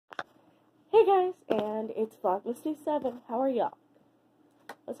Hey guys, and it's Vlogmas Day 7. How are y'all?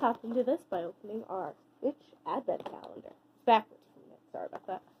 Let's hop into this by opening our Stitch Advent Calendar. Backwards from it, sorry about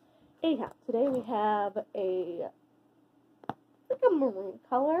that. Anyhow, today we have like a maroon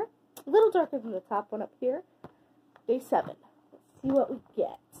color. A little darker than the top one up here. Day 7. Let's see what we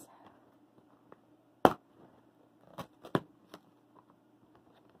get.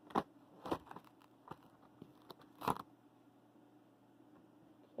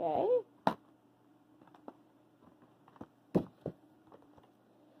 Okay.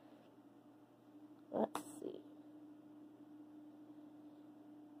 Let's see.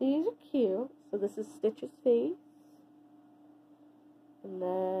 These are cute. So this is Stitch's face. And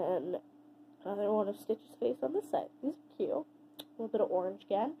then another one of Stitch's face on this side. These are cute. A little bit of orange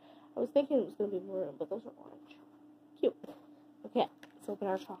again. I was thinking it was going to be maroon, but those are orange. Cute. Okay, let's open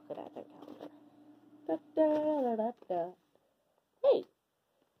our chocolate advent calendar. Da, da, da, da, da. Hey!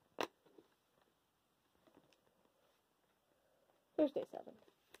 Here's day 7.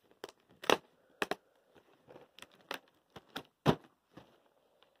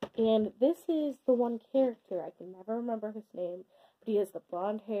 And this is the one character, I can never remember his name, but he has the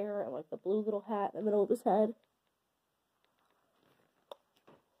blonde hair and like the blue little hat in the middle of his head.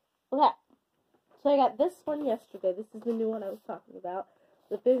 Okay, so I got this one yesterday. This is the new one I was talking about.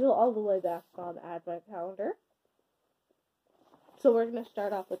 The visual all the way back on the advent calendar. So we're going to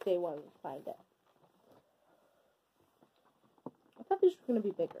start off with day 1 and find it. I thought these were going to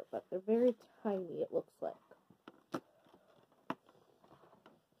be bigger, but they're very tiny, it looks like.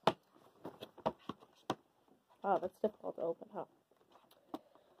 Oh, that's difficult to open, huh?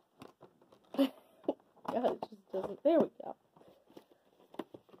 Yeah, it just doesn't. There we go.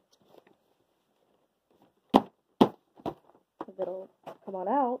 If it'll come on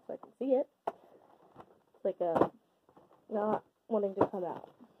out so I can see it. It's like a not wanting to come out.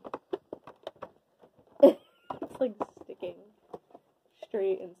 It's like sticking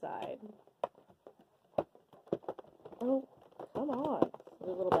straight inside. Oh, come on. A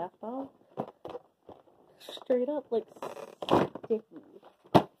little bath bomb. Straight up, like, sticky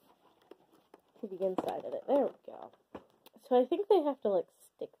to the inside of it. There we go. So I think they have to, like,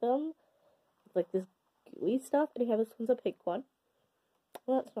 stick them with, like, this gooey stuff. Anyhow, this one's a pink one.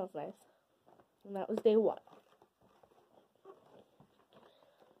 Well, that smells nice. And that was day 1.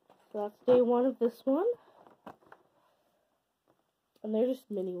 So that's day 1 of this one. And they're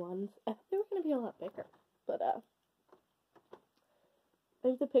just mini ones. I thought they were going to be a lot bigger. But, I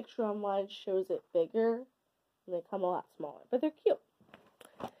think the picture online shows it bigger. And they come a lot smaller, but they're cute.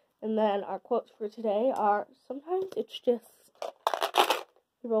 And then our quotes for today are, sometimes it's just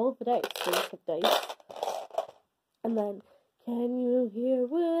the roll of the dice. So you have dice. And then, can you hear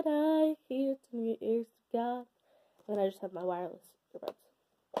what I hear? Turn your ears to God. And then I just have my wireless earbuds.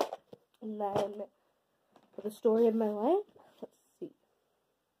 And then, for the story of my life, let's see.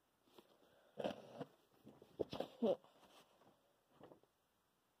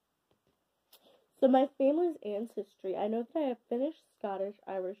 So my family's ancestry, I know that I have Finnish, Scottish,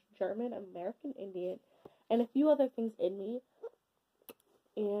 Irish, German, American Indian, and a few other things in me.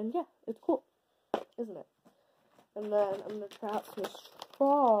 And yeah, it's cool, isn't it? And then I'm going to try out some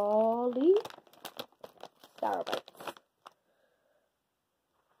Trolley Sour Bites.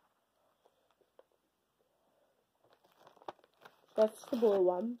 That's the blue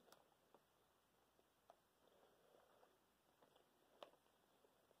one.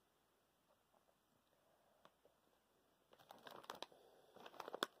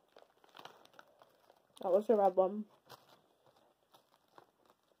 That was the red one.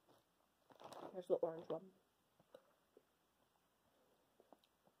 Here's the orange one.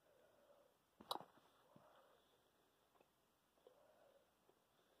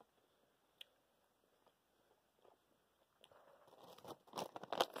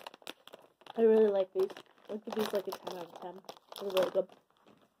 I really like these. I give these like a 10 out of 10. They're really good.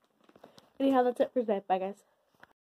 Anyhow, that's it for today. Bye, guys.